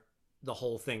where the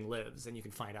whole thing lives. And you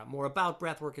can find out more about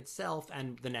breathwork itself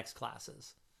and the next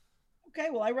classes. Okay,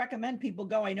 well, I recommend people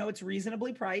go. I know it's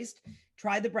reasonably priced.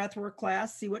 Try the breathwork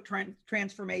class, see what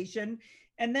transformation,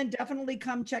 and then definitely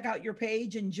come check out your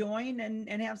page and join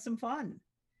and have some fun.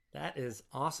 That is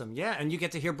awesome. Yeah, and you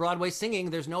get to hear Broadway singing.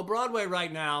 There's no Broadway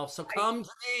right now, so come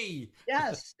see.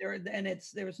 Yes,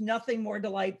 there's nothing more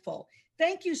delightful.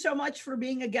 Thank you so much for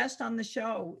being a guest on the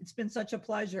show. It's been such a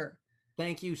pleasure.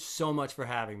 Thank you so much for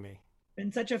having me.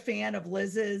 Been such a fan of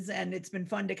Liz's, and it's been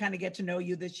fun to kind of get to know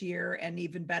you this year, and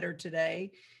even better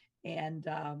today. And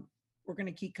we're going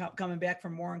to keep coming back for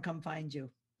more and come find you.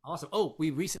 Awesome. Oh,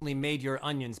 we recently made your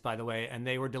onions, by the way, and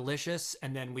they were delicious.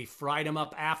 And then we fried them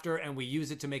up after, and we use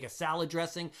it to make a salad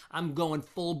dressing. I'm going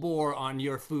full bore on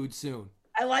your food soon.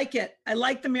 I like it. I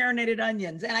like the marinated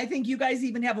onions. And I think you guys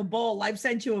even have a bowl. I've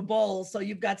sent you a bowl, so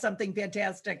you've got something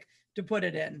fantastic to put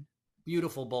it in.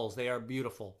 Beautiful bowls. They are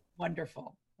beautiful.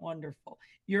 Wonderful. Wonderful.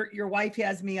 Your wife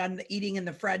has me on eating in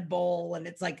the Fred bowl, and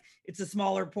it's a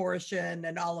smaller portion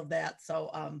and all of that.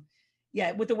 So,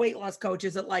 yeah, with the weight loss coach,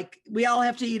 is it like we all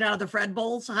have to eat out of the Fred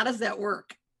bowl? So how does that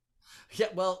work? Yeah,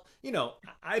 well,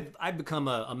 I've become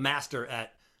a master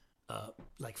at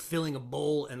like filling a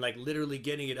bowl and like literally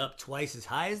getting it up twice as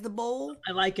high as the bowl.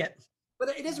 I like it.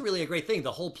 But it is really a great thing.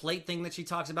 The whole plate thing that she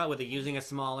talks about with using a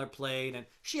smaller plate, and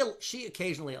she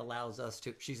occasionally allows us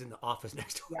to. She's in the office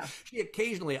next door. Yeah. She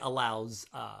occasionally allows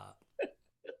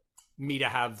me to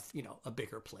have a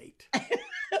bigger plate.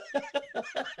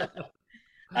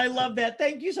 I love that.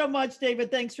 Thank you so much,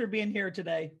 David. Thanks for being here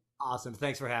today. Awesome.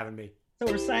 Thanks for having me. So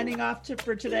we're signing off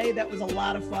for today. That was a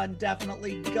lot of fun.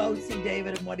 Definitely go see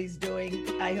David and what he's doing.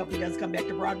 I hope he does come back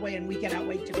to Broadway, and we cannot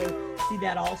wait to go see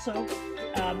that also.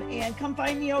 And come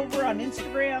find me over on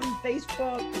Instagram,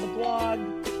 Facebook, the blog,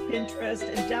 Pinterest,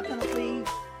 and definitely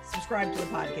subscribe to the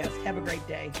podcast. Have a great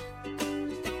day.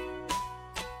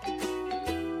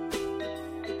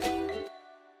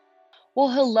 Well,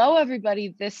 hello,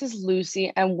 everybody. This is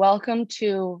Lucy, and welcome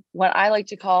to what I like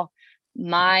to call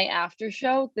my after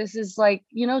show. This is like,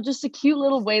 just a cute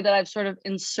little way that I've sort of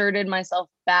inserted myself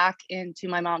back into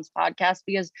my mom's podcast,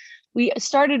 because we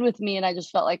started with me and I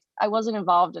just felt like I wasn't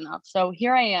involved enough. So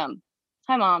here I am.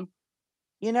 Hi, Mom.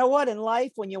 You know what? In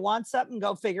life, when you want something,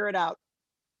 go figure it out.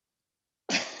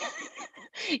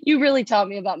 You really taught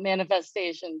me about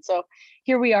manifestation. So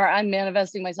here we are. I'm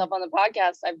manifesting myself on the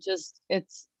podcast.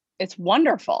 It's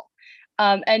wonderful.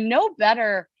 And no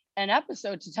better an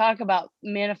episode to talk about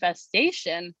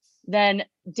manifestation than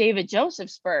David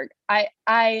Josephsberg.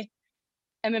 I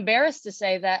am embarrassed to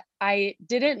say that I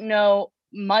didn't know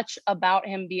much about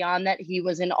him beyond that he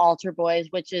was in Altar Boys,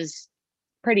 which is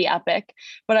pretty epic.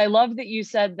 But I love that you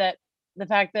said that the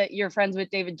fact that you're friends with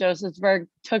David Josephsberg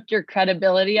took your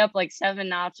credibility up like 7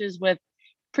 notches,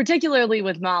 particularly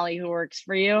with Molly, who works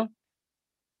for you.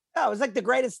 Oh, it was like the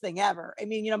greatest thing ever. I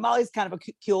mean, Molly's kind of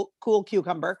a cool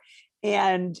cucumber,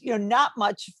 and, not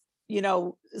much,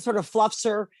 sort of fluffs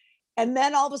her. And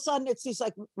then all of a sudden it's just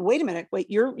like, wait a minute,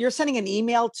 you're sending an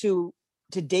email to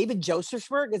David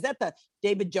Josephsberg? Is that the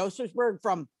David Josephsberg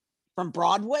from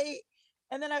Broadway?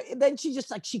 And then she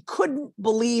just she couldn't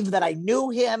believe that I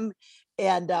knew him.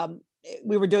 And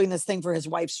we were doing this thing for his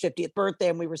wife's 50th birthday,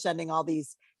 and we were sending all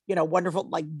these, wonderful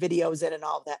like videos in and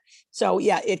all of that. So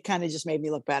yeah, it kind of just made me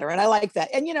look better. And I like that.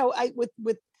 And, I,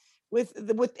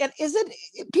 and is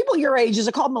it people your age, is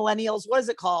it called millennials? What is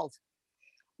it called?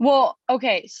 Well,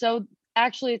 okay. So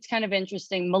actually it's kind of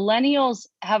interesting. Millennials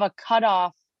have a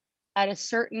cutoff at a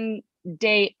certain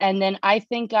date. And then I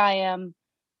think then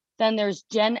there's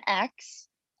Gen X,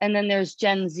 and then there's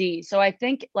Gen Z. So I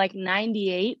think like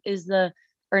 98 is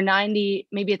or 90,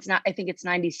 maybe it's not, I think it's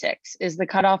 96 is the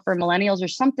cutoff for millennials or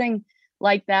something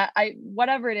like that.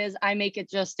 Whatever it is, I make it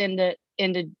just into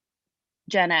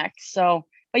Gen X. So,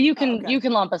 but you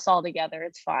can lump us all together.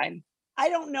 It's fine. I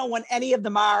don't know when any of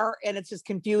them are, and it's just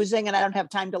confusing, and I don't have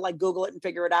time to like Google it and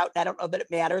figure it out. And I don't know that it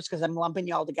matters, because I'm lumping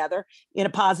you all together in a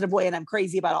positive way, and I'm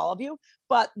crazy about all of you.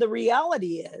 But the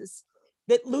reality is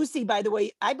that, Lucy, by the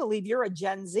way, I believe you're a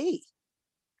Gen Z.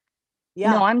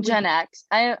 Yeah. No, I'm Gen X.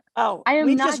 I am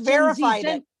we not just Gen verified Z.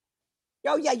 it.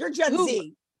 Oh yeah, you're Gen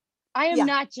Z. I am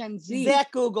not Gen Z.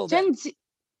 Zach Googled Gen it.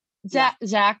 Z.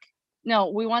 Zach. No,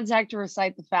 we want Zach to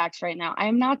recite the facts right now. I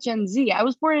am not Gen Z. I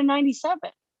was born in 97.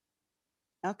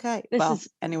 Okay.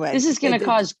 Anyway, this is going to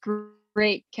cause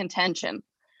great contention.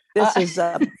 This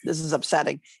is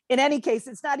upsetting. In any case,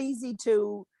 it's not easy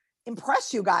to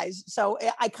impress you guys. So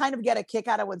I kind of get a kick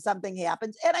out of when something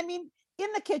happens. And I mean, in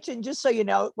the kitchen, just so you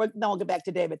know, then we'll get back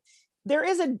to David. There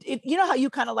is how you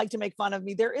kind of like to make fun of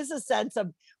me. There is a sense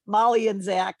of Molly and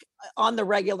Zach on the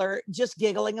regular just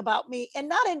giggling about me, and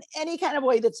not in any kind of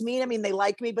way that's mean. I mean, they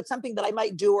like me, but something that I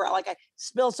might do, or like I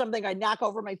spill something, I knock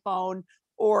over my phone,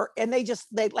 and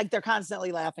they're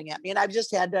constantly laughing at me. And I've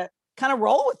just had to kind of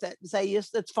roll with it and say,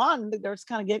 yes, it's fun. They're just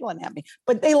kind of giggling at me,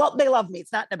 but they love me.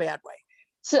 It's not in a bad way.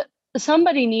 So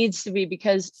somebody needs to be,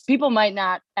 because people might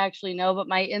not actually know, but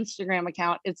my Instagram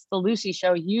account, it's The Lucy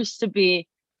Show, used to be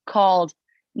called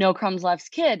No Crumbs Left's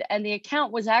Kid. And the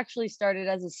account was actually started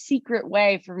as a secret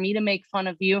way for me to make fun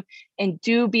of you and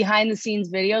do behind the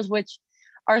scenes videos, which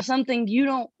are something you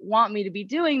don't want me to be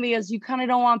doing, because you kind of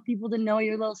don't want people to know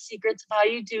your little secrets of how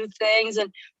you do things,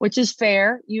 and which is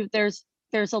fair. There's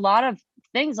a lot of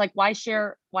things like why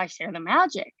share the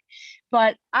magic?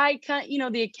 But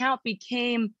the account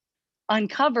became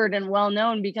uncovered and well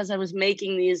known because I was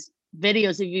making these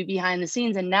videos of you behind the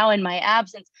scenes. And now in my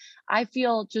absence, I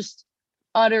feel just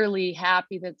utterly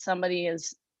happy that somebody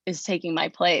is taking my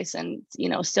place and,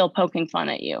 still poking fun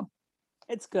at you.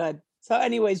 It's good. So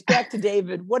anyways, back to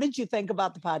David. What did you think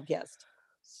about the podcast?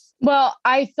 Well,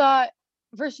 I thought,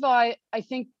 first of all, I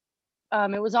think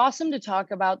it was awesome to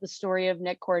talk about the story of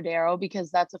Nick Cordero,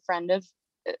 because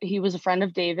he was a friend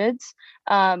of David's.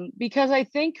 Because I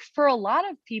think for a lot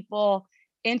of people,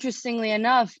 interestingly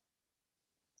enough,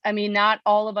 I mean, not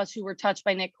all of us who were touched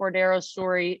by Nick Cordero's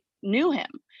story knew him.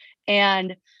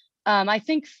 And I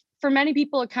think for many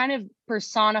people, it kind of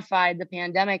personified the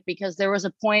pandemic, because there was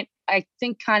a point, I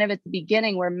think kind of at the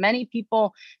beginning, where many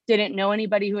people didn't know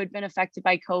anybody who had been affected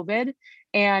by COVID.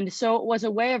 And so it was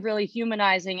a way of really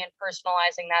humanizing and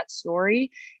personalizing that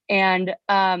story. And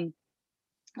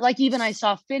like even I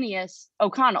saw Phineas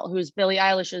O'Connell, who's Billie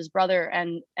Eilish's brother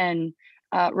and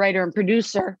writer and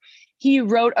producer. He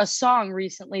wrote a song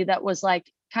recently that was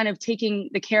like kind of taking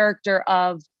the character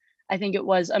of, I think it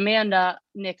was Amanda,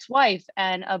 Nick's wife,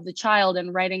 and of the child,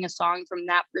 and writing a song from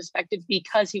that perspective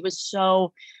because he was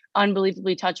so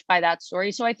unbelievably touched by that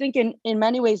story. So I think in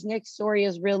many ways, Nick's story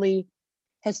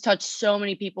has touched so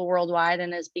many people worldwide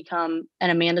and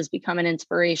Amanda's become an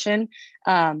inspiration.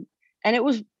 And it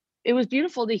was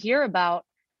beautiful to hear about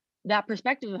that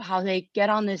perspective of how they get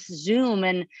on this Zoom,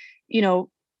 and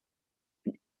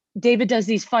David does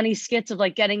these funny skits of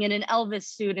like getting in an Elvis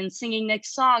suit and singing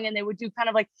Nick's song, and they would do kind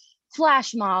of like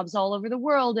flash mobs all over the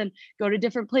world and go to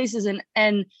different places,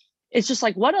 and it's just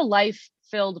like, what a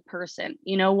life-filled person,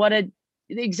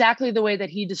 exactly the way that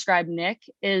he described Nick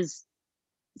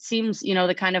seems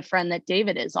the kind of friend that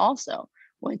David is also,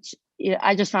 which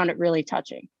I just found it really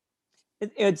touching.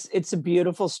 It's a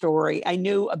beautiful story. I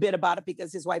knew a bit about it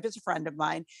because his wife is a friend of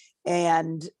mine.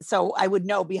 And so I would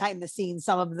know behind the scenes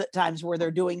some of the times where they're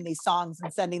doing these songs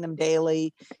and sending them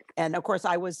daily. And of course,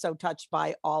 I was so touched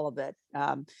by all of it.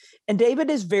 And David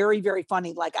is very, very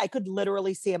funny. Like, I could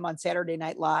literally see him on Saturday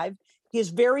Night Live. His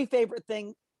very favorite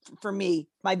thing for me,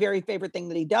 my very favorite thing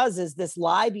that he does is this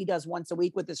live he does once a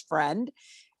week with his friend.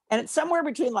 And it's somewhere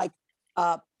between like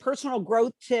personal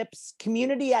growth tips,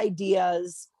 community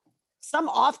ideas, some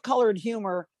off-colored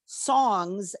humor,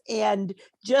 songs, and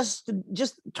just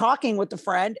talking with the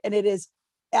friend. And it is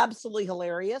absolutely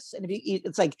hilarious. And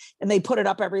it's like, and they put it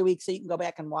up every week so you can go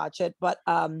back and watch it. But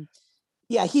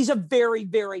yeah, he's a very,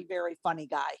 very, very funny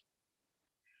guy.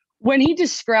 When he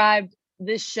described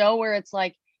this show where it's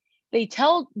like they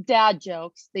tell dad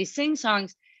jokes, they sing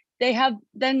songs,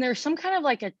 then there's some kind of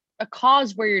like a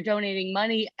cause where you're donating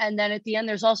money, and then at the end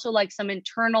there's also like some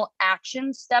internal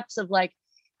action steps of like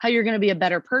how you're going to be a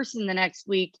better person the next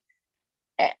week,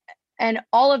 and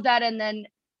all of that, and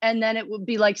then it would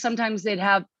be like sometimes they'd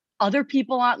have other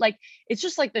people on. Like, it's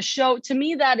just like the show to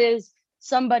me, that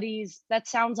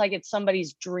sounds like it's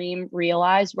somebody's dream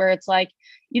realized, where it's like,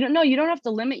 you don't have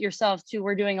to limit yourself to,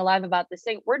 we're doing a live about this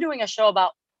thing, we're doing a show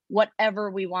about whatever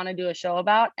we want to do a show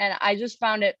about. And I just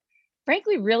found it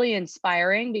frankly really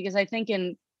inspiring, because I think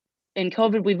in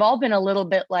COVID we've all been a little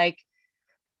bit like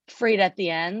frayed at the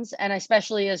ends, and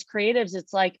especially as creatives,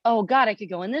 it's like, oh god, I could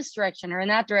go in this direction or in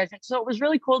that direction. So it was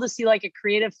really cool to see like a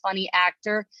creative, funny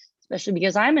actor, especially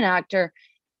because I'm an actor,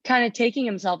 kind of taking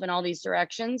himself in all these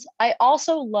directions. I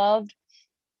also loved,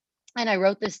 and I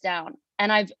wrote this down,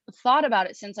 and I've thought about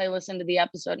it since I listened to the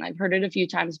episode, and I've heard it a few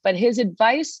times, but his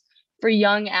advice for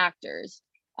young actors,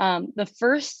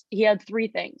 he had three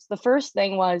things. The first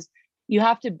thing was, you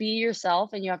have to be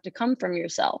yourself and you have to come from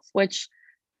yourself, which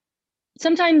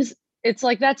sometimes it's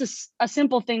like, that's a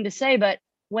simple thing to say, but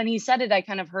when he said it, I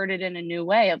kind of heard it in a new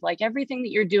way of like, everything that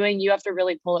you're doing, you have to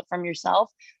really pull it from yourself.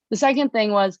 The second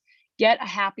thing was, get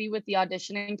happy with the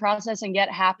auditioning process and get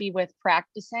happy with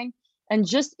practicing and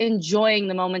just enjoying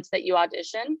the moments that you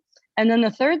audition. And then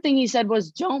the third thing he said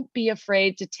was, don't be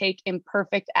afraid to take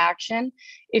imperfect action.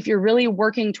 If you're really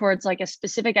working towards like a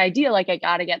specific idea, like I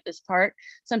got to get this part,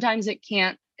 sometimes it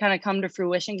can't kind of come to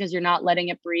fruition because you're not letting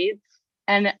it breathe.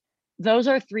 And those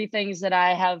are three things that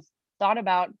I have thought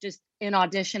about just in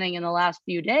auditioning in the last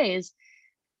few days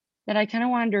that I kind of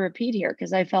wanted to repeat here,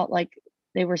 because I felt like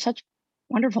they were such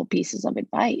wonderful pieces of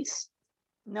advice.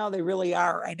 No, they really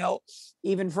are. I know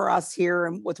even for us here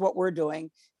and with what we're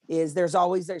doing, is there's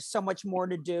so much more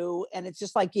to do. And it's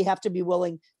just like, you have to be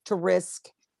willing to risk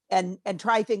and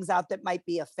try things out that might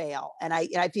be a fail. And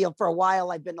I feel for a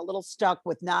while I've been a little stuck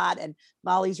with not, and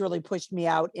Molly's really pushed me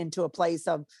out into a place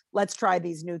of, let's try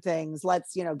these new things.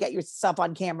 Let's, get yourself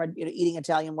on camera, eating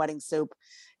Italian wedding soup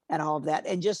and all of that.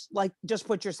 And just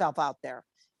put yourself out there.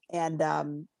 And,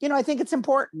 I think it's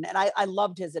important. And I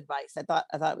loved his advice. I thought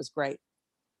it was great.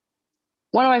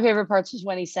 One of my favorite parts was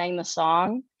when he sang the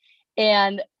song,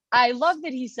 and I love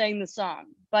that he sang the song,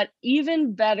 but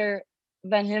even better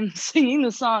than him singing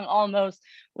the song almost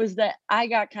was that I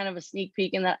got kind of a sneak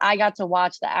peek, and that I got to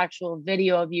watch the actual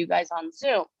video of you guys on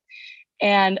Zoom,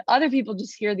 and other people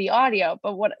just hear the audio.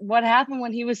 But what happened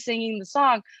when he was singing the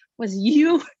song was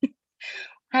you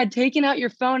had taken out your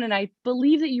phone, and I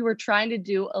believe that you were trying to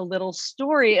do a little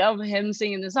story of him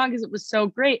singing the song because it was so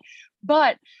great.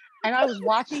 And I was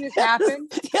watching this happen.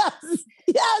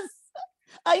 Yes,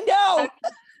 I know.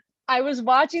 I was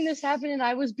watching this happen, and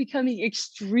I was becoming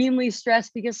extremely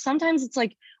stressed, because sometimes it's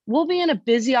like, we'll be in a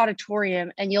busy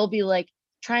auditorium and you'll be like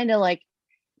trying to like,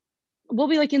 we'll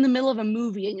be like in the middle of a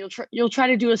movie and you'll try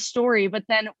to do a story. But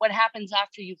then what happens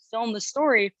after you film the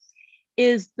story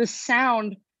is the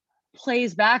sound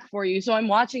plays back for you. So I'm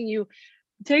watching you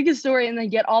take a story and then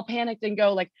get all panicked and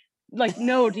go like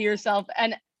no to yourself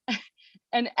and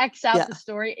X out the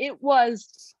story. It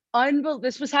was unbelievable.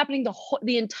 This was happening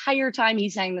the entire time he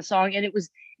sang the song, and it was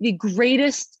the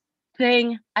greatest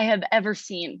thing I have ever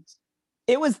seen.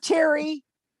 It was Terry,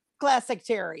 classic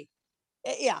Terry.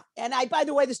 Yeah. And by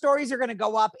the way, the stories are going to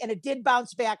go up, and it did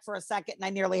bounce back for a second and I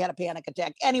nearly had a panic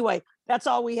attack. Anyway, that's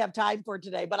all we have time for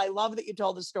today, but I love that you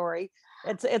told the story.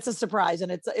 It's a surprise,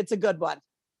 and it's a good one.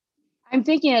 I'm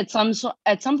thinking at some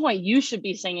point you should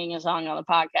be singing a song on the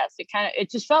podcast. It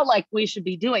just felt like we should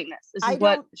be doing this. This is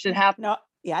what should happen. No,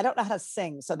 yeah, I don't know how to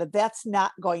sing, so that's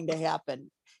not going to happen.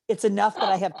 It's enough that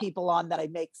I have people on that I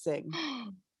make sing.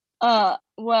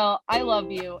 Well, I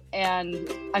love you, and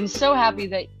I'm so happy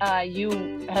that you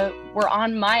were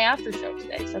on my after show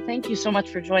today. So thank you so much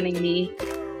for joining me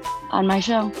on my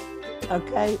show.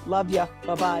 Okay, love you.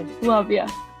 Bye-bye. Love you.